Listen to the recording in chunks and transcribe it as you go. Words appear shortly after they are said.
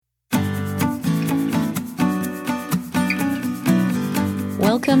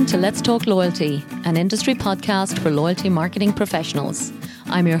Welcome to Let's Talk Loyalty, an industry podcast for loyalty marketing professionals.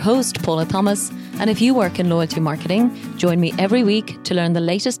 I'm your host, Paula Thomas, and if you work in loyalty marketing, join me every week to learn the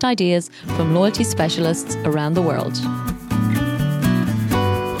latest ideas from loyalty specialists around the world.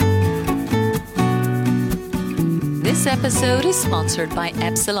 This episode is sponsored by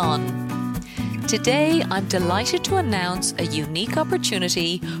Epsilon. Today, I'm delighted to announce a unique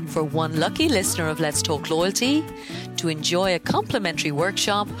opportunity for one lucky listener of Let's Talk Loyalty to enjoy a complimentary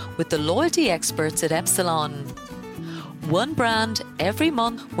workshop with the loyalty experts at Epsilon. One brand every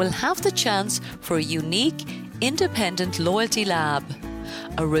month will have the chance for a unique, independent loyalty lab,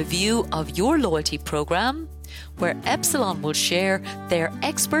 a review of your loyalty program, where Epsilon will share their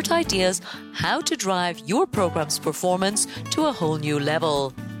expert ideas how to drive your program's performance to a whole new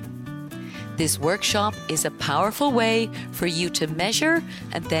level. This workshop is a powerful way for you to measure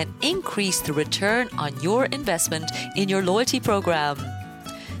and then increase the return on your investment in your loyalty program.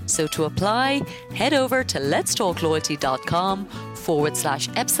 So to apply, head over to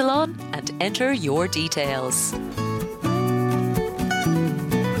letstalkloyalty.com/Epsilon and enter your details.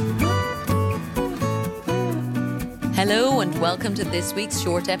 Hello and welcome to this week's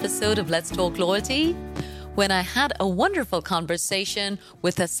short episode of Let's Talk Loyalty, when I had a wonderful conversation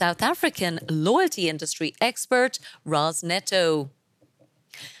with a South African loyalty industry expert, Roz Neto.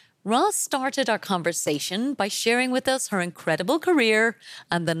 Roz started our conversation by sharing with us her incredible career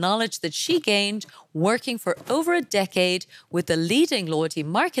and the knowledge that she gained working for over a decade with the leading loyalty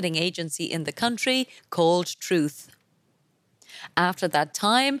marketing agency in the country called Truth. After that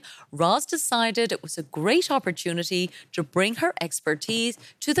time, Roz decided it was a great opportunity to bring her expertise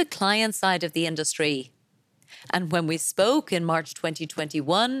to the client side of the industry. And when we spoke in March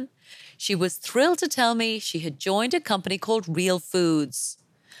 2021, she was thrilled to tell me she had joined a company called Real Foods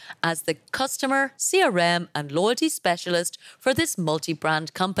as the customer, CRM, and loyalty specialist for this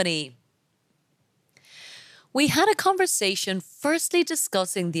multi-brand company. We had a conversation firstly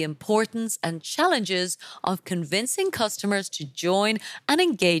discussing the importance and challenges of convincing customers to join and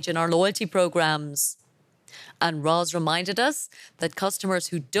engage in our loyalty programs. And Roz reminded us that customers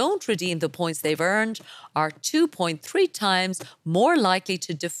who don't redeem the points they've earned are 2.3 times more likely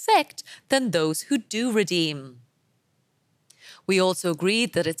to defect than those who do redeem. We also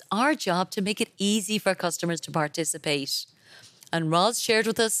agreed that it's our job to make it easy for customers to participate. And Roz shared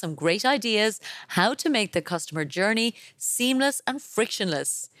with us some great ideas how to make the customer journey seamless and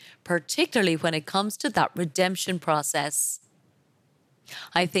frictionless, particularly when it comes to that redemption process.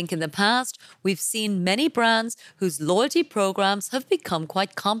 I think in the past, we've seen many brands whose loyalty programs have become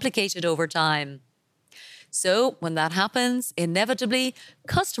quite complicated over time. So when that happens, inevitably,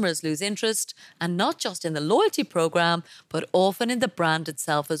 customers lose interest, and not just in the loyalty program, but often in the brand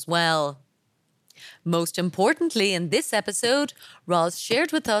itself as well. Most importantly, in this episode, Roz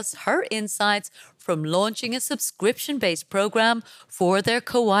shared with us her insights from launching a subscription-based program for their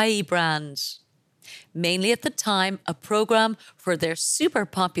Kauai brand. Mainly at the time, a program for their super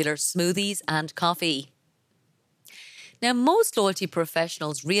popular smoothies and coffee. Now, most loyalty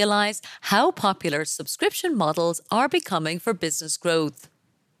professionals realize how popular subscription models are becoming for business growth.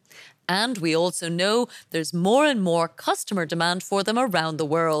 And we also know there's more and more customer demand for them around the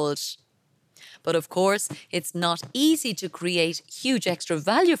world. But of course, it's not easy to create huge extra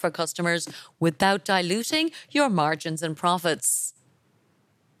value for customers without diluting your margins and profits.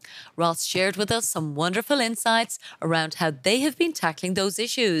 Roz shared with us some wonderful insights around how they have been tackling those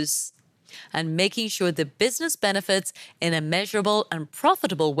issues and making sure the business benefits in a measurable and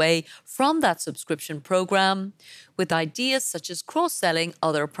profitable way from that subscription program, with ideas such as cross-selling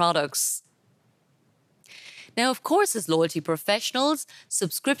other products. Now, of course, as loyalty professionals,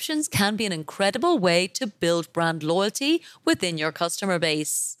 subscriptions can be an incredible way to build brand loyalty within your customer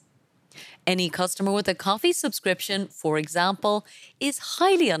base. Any customer with a coffee subscription, for example, is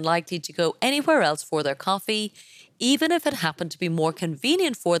highly unlikely to go anywhere else for their coffee, even if it happened to be more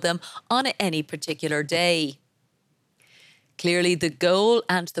convenient for them on any particular day. Clearly, the goal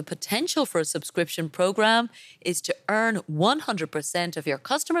and the potential for a subscription program is to earn 100% of your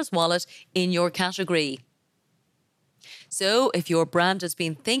customer's wallet in your category. So, if your brand has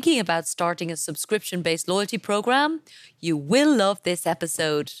been thinking about starting a subscription-based loyalty program, you will love this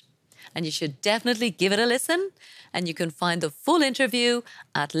episode. And you should definitely give it a listen. And you can find the full interview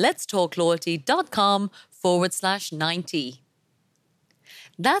at letstalkloyalty.com/90.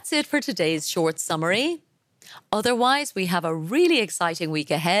 That's it for today's short summary. Otherwise, we have a really exciting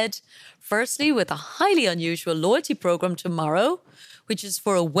week ahead. Firstly, with a highly unusual loyalty program tomorrow, which is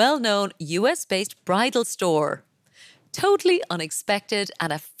for a well-known US-based bridal store. Totally unexpected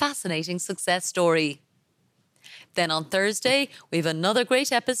and a fascinating success story. Then on Thursday, we have another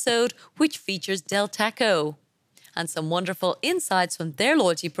great episode which features Del Taco and some wonderful insights from their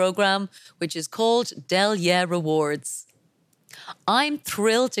loyalty program, which is called Del Yeah Rewards. I'm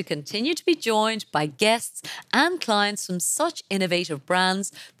thrilled to continue to be joined by guests and clients from such innovative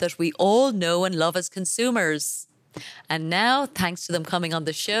brands that we all know and love as consumers. And now, thanks to them coming on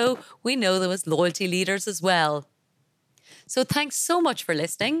the show, we know them as loyalty leaders as well. So thanks so much for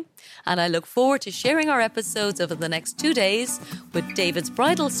listening, and I look forward to sharing our episodes over the next 2 days with David's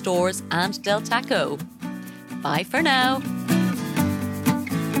Bridal Stores and Del Taco. Bye for now.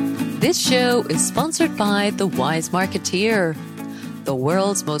 This show is sponsored by The Wise Marketeer, the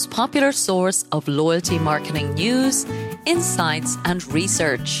world's most popular source of loyalty marketing news, insights, and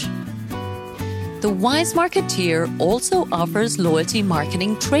research. The Wise Marketeer also offers loyalty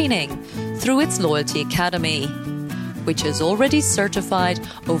marketing training through its Loyalty Academy, which has already certified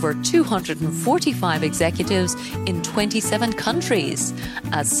over 245 executives in 27 countries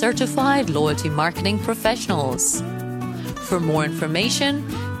as certified loyalty marketing professionals. For more information,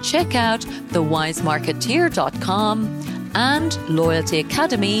 check out thewisemarketeer.com and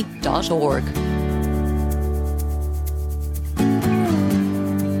loyaltyacademy.org.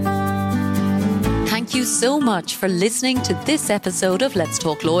 Thank you so much for listening to this episode of Let's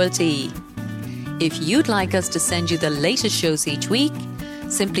Talk Loyalty. If you'd like us to send you the latest shows each week,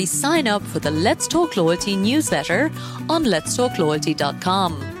 simply sign up for the Let's Talk Loyalty newsletter on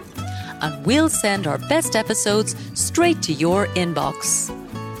letstalkloyalty.com, and we'll send our best episodes straight to your inbox.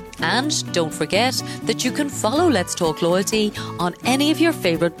 And don't forget that you can follow Let's Talk Loyalty on any of your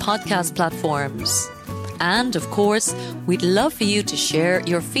favourite podcast platforms. And of course, we'd love for you to share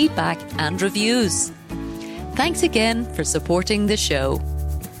your feedback and reviews. Thanks again for supporting the show.